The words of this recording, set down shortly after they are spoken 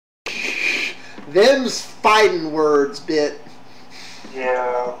Them's fighting words, Bit.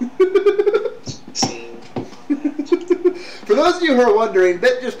 Yeah. For those of you who are wondering,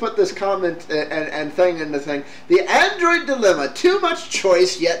 Bit just put this comment and thing in the thing. The Android dilemma: too much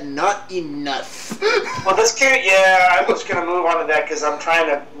choice, yet not enough. Well, this can't. Yeah, I was going to move on to that because I'm trying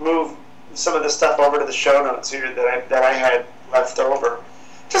to move some of the stuff over to the show notes here that I had left over.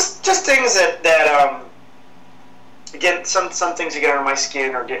 Just things that again, some things that get under my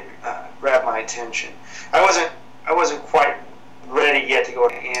skin or grab my attention. I wasn't quite ready yet to go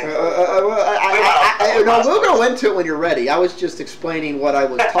to Android. No, we'll go into it when you're ready. I was just explaining what I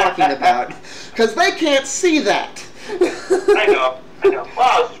was talking about because they can't see that. I know. Well,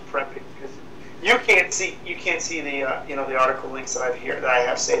 I was just prepping because you can't see the the article links that I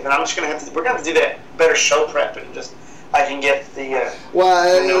have saved, and I'm just we're gonna have to do that better show prep and just. I can get the...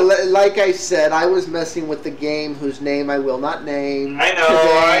 like I said, I was messing with the game whose name I will not name. I know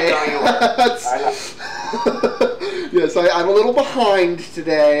you were. Yes, I'm a little behind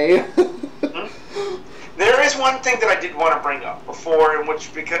today. There is one thing that I did want to bring up before, in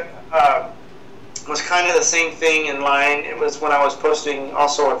which because was kind of the same thing in line. It was when I was posting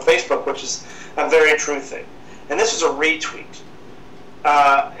also on Facebook, which is a very true thing. And this was a retweet.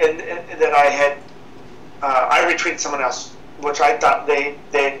 And that I had... I retweeted someone else, which I thought they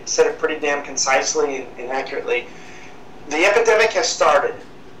said it pretty damn concisely and accurately. The epidemic has started.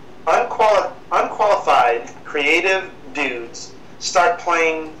 Unqualified creative dudes start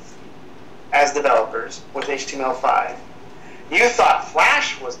playing as developers with HTML5. You thought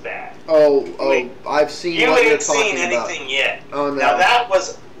Flash was bad. I've seen. You what ain't you're seen talking anything about. yet. Oh no! Now that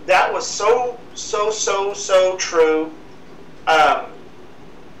was so true. I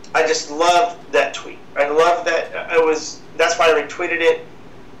just loved that tweet. I love that. That's why I retweeted it.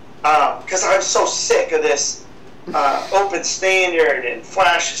 Because I'm so sick of this open standard and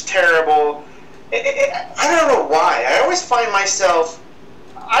Flash is terrible. I don't know why. I always find myself.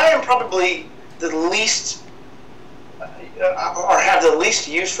 I am probably the least, or have the least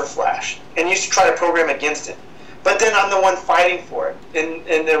use for Flash, and used to try to program against it. But then I'm the one fighting for it,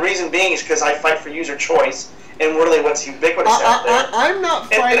 and the reason being is because I fight for user choice. And really, what's ubiquitous out there? I'm not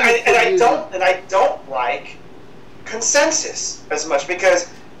fighting I don't like consensus as much because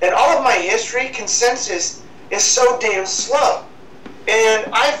in all of my history, consensus is so damn slow. And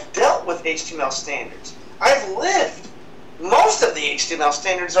I've dealt with HTML standards. I've lived most of the HTML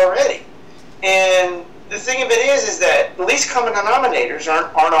standards already. And the thing of it is that least common denominators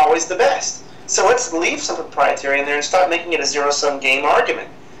aren't always the best. So let's leave some proprietary in there and stop making it a zero-sum game argument.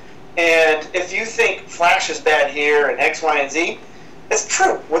 And if you think Flash is bad here and X, Y, and Z, it's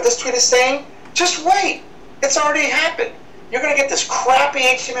true. What this tweet is saying, just wait. It's already happened. You're going to get this crappy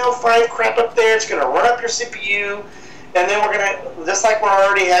HTML5 crap up there. It's going to run up your CPU. And then we're going to, just like we're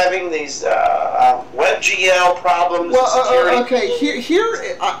already having these WebGL problems. Well, okay,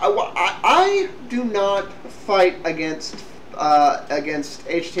 here I do not fight against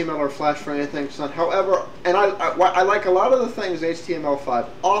HTML or Flash for anything. However, and I like a lot of the things HTML5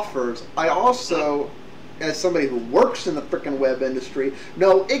 offers. I also, as somebody who works in the frickin' web industry,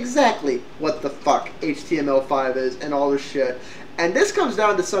 know exactly what the fuck HTML5 is and all this shit. And this comes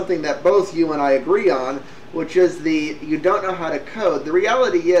down to something that both you and I agree on, which is you don't know how to code. The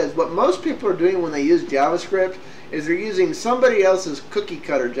reality is, what most people are doing when they use JavaScript is they're using somebody else's cookie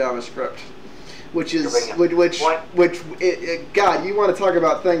cutter JavaScript. God, you want to talk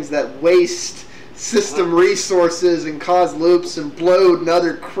about things that waste system resources and cause loops and bloat and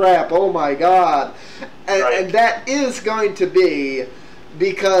other crap. Oh my God. And that is going to be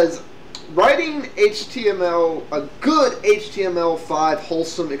because writing HTML, a good HTML5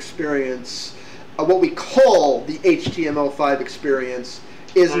 wholesome experience, what we call the HTML5 experience,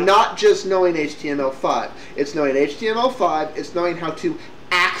 is not just knowing HTML5. It's knowing HTML5, it's knowing how to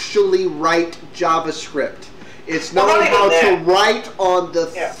actually write JavaScript. It's knowing how to write on the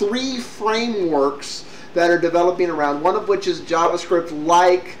three frameworks that are developing around, one of which is JavaScript,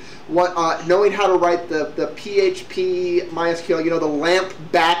 knowing how to write the PHP, MySQL, the LAMP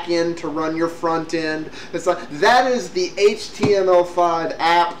backend to run your front end. That is the HTML5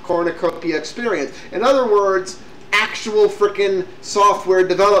 app cornucopia experience. In other words, actual frickin' software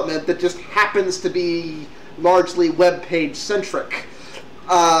development that just happens to be largely web page centric.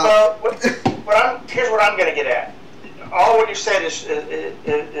 Here's what I'm going to get at. All what you said is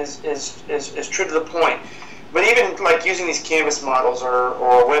true to the point. But even like using these canvas models or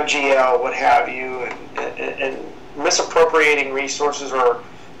WebGL, what have you, and misappropriating resources or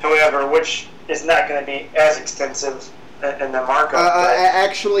however, which is not going to be as extensive in the markup.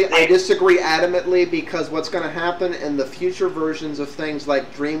 Actually, I disagree adamantly, because what's going to happen in the future versions of things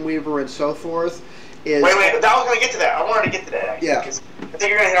like Dreamweaver and so forth is... Wait, I was going to get to that. I wanted to get to that, actually. Yeah. Because I think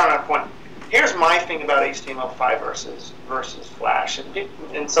you're going to hit on that point. Here's my thing about HTML5 versus Flash,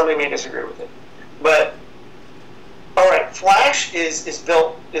 and somebody may disagree with it. But, all right, Flash is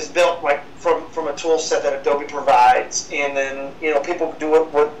built like from a tool set that Adobe provides, and then people do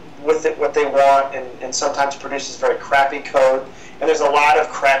with it what they want, and sometimes produces very crappy code, and there's a lot of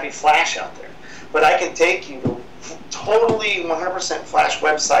crappy Flash out there. But I can take you to totally 100% Flash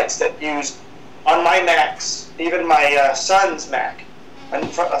websites that use, on my Macs, even my son's Mac, and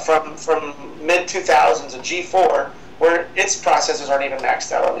from mid-2000s, a G4, where its processors aren't even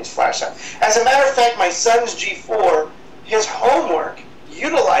maxed out on these Flash sites. As a matter of fact, my son's G4, his homework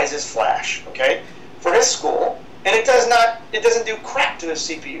utilizes Flash, okay, for his school, and it doesn't do crap to his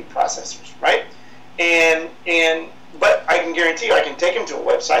CPU processors, right? But I can guarantee you, I can take him to a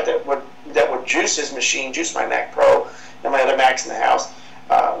website that would juice his machine, juice my Mac Pro and my other Macs in the house,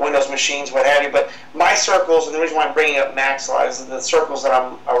 Windows machines, what have you. But my circles, and the reason why I'm bringing up Macs a lot is the circles that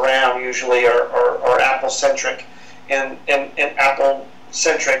I'm around usually are Apple-centric, and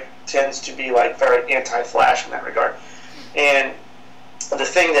Apple-centric tends to be like very anti-Flash in that regard. And the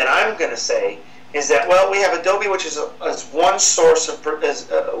thing that I'm going to say is that, well, we have Adobe, which is one source of,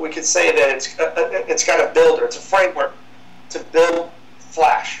 we could say that it's got a builder, it's a framework to build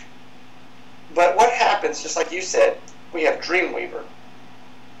Flash. But what happens, just like you said, we have Dreamweaver,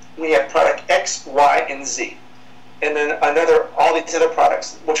 we have product X, Y, and Z, and then all these other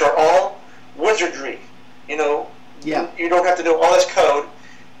products, which are all wizardry. Yeah. You don't have to do all this code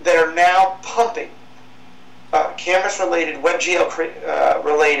that are now pumping Canvas-related,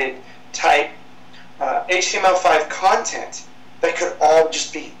 WebGL-related type HTML5 content that could all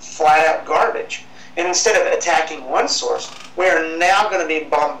just be flat-out garbage. And instead of attacking one source, we are now going to be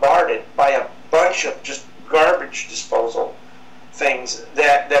bombarded by a bunch of just garbage disposal things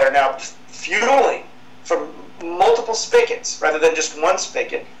that are now fueling from multiple spigots rather than just one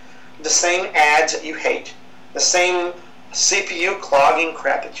spigot the same ads that you hate, the same CPU clogging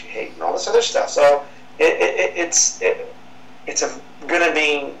crap that you hate, and all this other stuff. So it's going to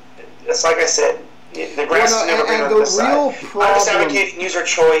be, it's like I said, the grass is never greener on this side. I'm just advocating user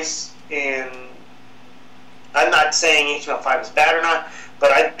choice, and I'm not saying HTML5 is bad or not,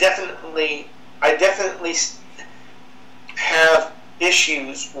 but I definitely have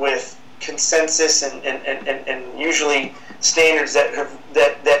issues with consensus and usually standards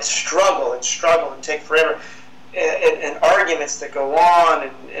that struggle and take forever, and arguments that go on,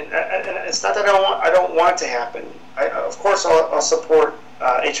 and it's not that I don't want it to happen. Of course I'll support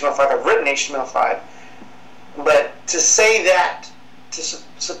HTML5. I've written HTML5, but to say that to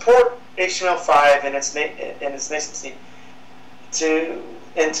support HTML5 in its nascency to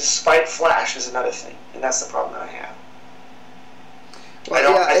spite Flash is another thing, and that's the problem that I have.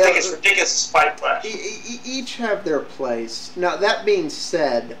 I think it's ridiculous to spite Flash. Each have their place. Now, that being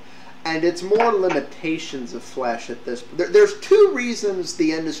said, and it's more limitations of Flash at this. There's two reasons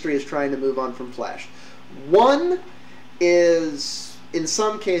the industry is trying to move on from Flash. One is, in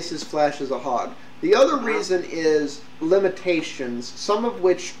some cases, Flash is a hog. The other reason is limitations, some of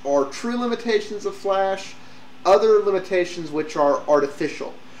which are true limitations of Flash, other limitations which are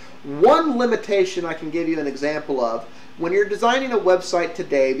artificial. One limitation I can give you an example of: when you're designing a website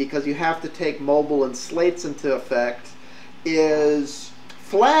today, because you have to take mobile and slates into effect, is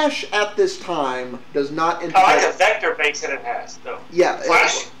Flash at this time does not integrate... I like the vector base that it has, though. Yeah.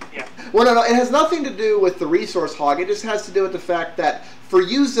 Flash? Yeah. Well, no, it has nothing to do with the resource hog. It just has to do with the fact that, for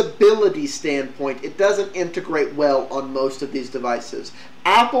usability standpoint, it doesn't integrate well on most of these devices.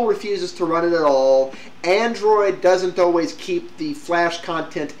 Apple refuses to run it at all. Android doesn't always keep the Flash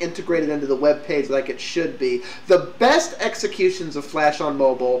content integrated into the web page like it should be. The best executions of Flash on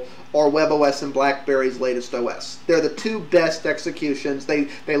mobile are WebOS and BlackBerry's latest OS. They're the two best executions. They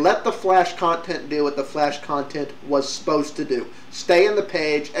let the Flash content do what the Flash content was supposed to do. Stay in the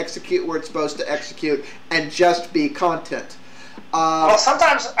page, execute where it's supposed to execute, and just be content. Well,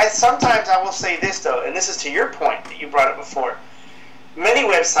 sometimes I will say this, though, and this is to your point that you brought up before. Many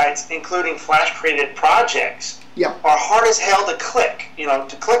websites, including Flash-created projects, are hard as hell to click,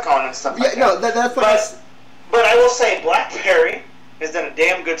 to click on and stuff like that. No, that's but I will say BlackBerry has done a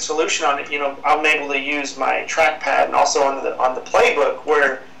damn good solution on it. I'm able to use my trackpad and also on the playbook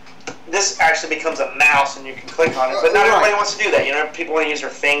where this actually becomes a mouse and you can click on it. But not everybody wants to do that. You know, people want to use their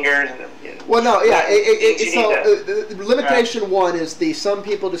fingers. And, you know, well, no, yeah. Limitation one is some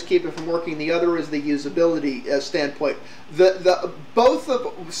people just keep it from working. The other is the usability standpoint.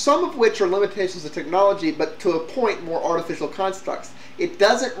 Some of which are limitations of technology, but to a point more artificial constructs. It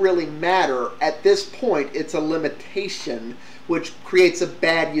doesn't really matter at this point. It's a limitation which creates a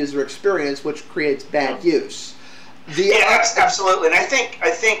bad user experience, which creates bad use. Absolutely. And I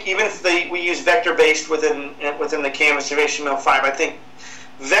think even if we use vector-based within the canvas of HTML5, I think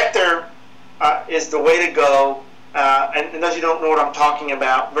vector is the way to go. And those who don't know what I'm talking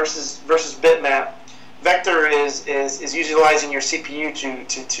about, versus bitmap, vector is utilizing your CPU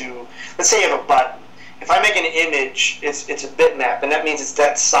to let's say you have a button. If I make an image, it's a bitmap, and that means it's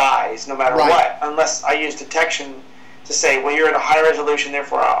that size no matter what, unless I use detection to say, well, you're at a high resolution,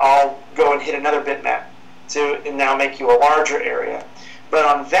 therefore I'll go and hit another bitmap and now make you a larger area. But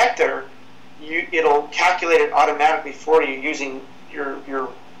on vector, it'll calculate it automatically for you using your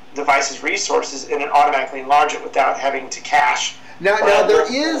device's resources, and it automatically enlarge it without having to cache.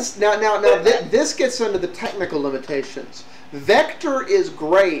 This gets into the technical limitations. Vector is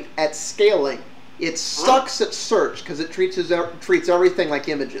great at scaling. It sucks at search because it treats everything like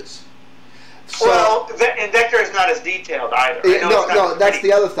images. So, and vector is not as detailed either. No, that's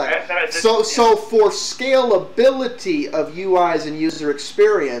the other thing. So for scalability of UIs and user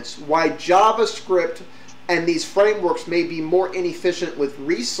experience, why JavaScript and these frameworks may be more inefficient with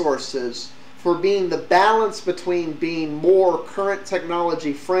resources, for being the balance between being more current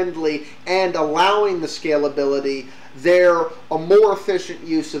technology friendly and allowing the scalability, they're a more efficient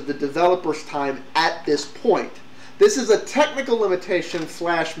use of the developer's time at this point. This is a technical limitation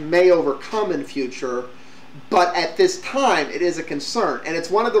Flash may overcome in future, but at this time it is a concern. And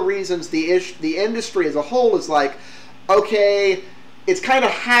it's one of the reasons the industry as a whole is like, okay, it's kind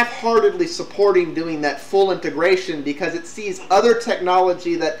of half-heartedly supporting doing that full integration because it sees other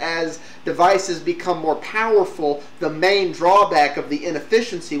technology that as devices become more powerful, the main drawback of the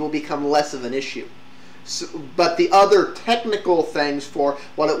inefficiency will become less of an issue. So, but the other technical things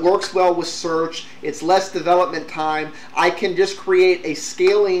it works well with search, it's less development time, I can just create a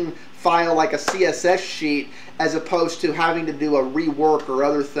scaling file like a CSS sheet as opposed to having to do a rework or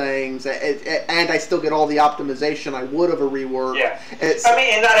other things, and I still get all the optimization I would of a rework. Yeah,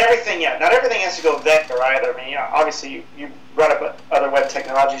 and not everything has to go vector either. I mean, obviously you brought up other web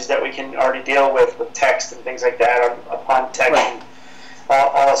technologies that we can already deal with text and things like that, upon text and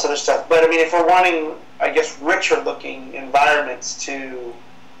all this other stuff. But I mean, if we're wanting, I guess, richer looking environments to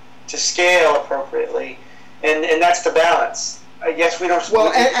scale appropriately, and that's the balance. I guess we don't.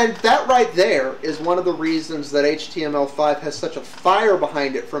 Well, and that right there is one of the reasons that HTML5 has such a fire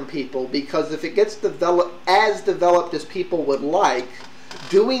behind it from people, because if it gets developed as people would like,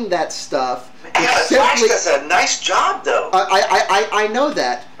 doing that stuff. Flash does a nice job, though. I know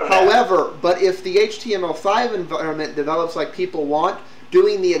that. However, but if the HTML5 environment develops like people want,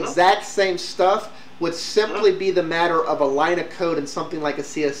 doing the exact same stuff would simply be the matter of a line of code and something like a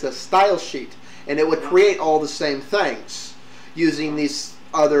CSS style sheet, and it would create all the same things using these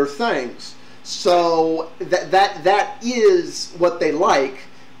other things. So that is what they like,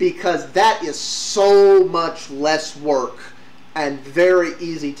 because that is so much less work and very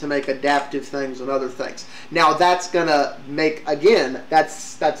easy to make adaptive things and other things. Now that's gonna make, again,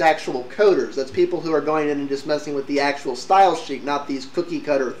 that's actual coders. That's people who are going in and just messing with the actual style sheet, not these cookie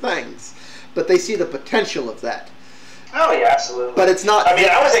cutter things. But they see the potential of that. Oh yeah, absolutely. But it's not. I mean,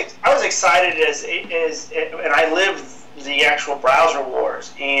 I was excited and I lived the actual browser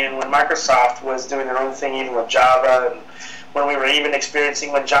wars, and when Microsoft was doing their own thing, even with Java, and when we were even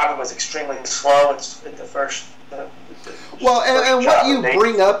experiencing when Java was extremely slow at the first. Well, and what you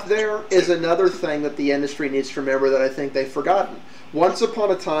bring up there is another thing that the industry needs to remember that I think they've forgotten. Once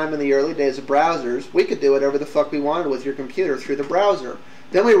upon a time in the early days of browsers, we could do whatever the fuck we wanted with your computer through the browser.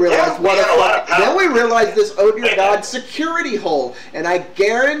 Then we realized then we realized this oh dear God security hole. And I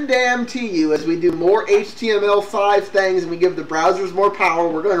guarantee you, as we do more HTML5 things and we give the browsers more power,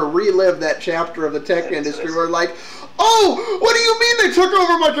 we're going to relive that chapter of the tech industry where like, oh, what do you mean they took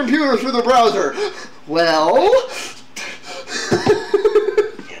over my computer through the browser? Well,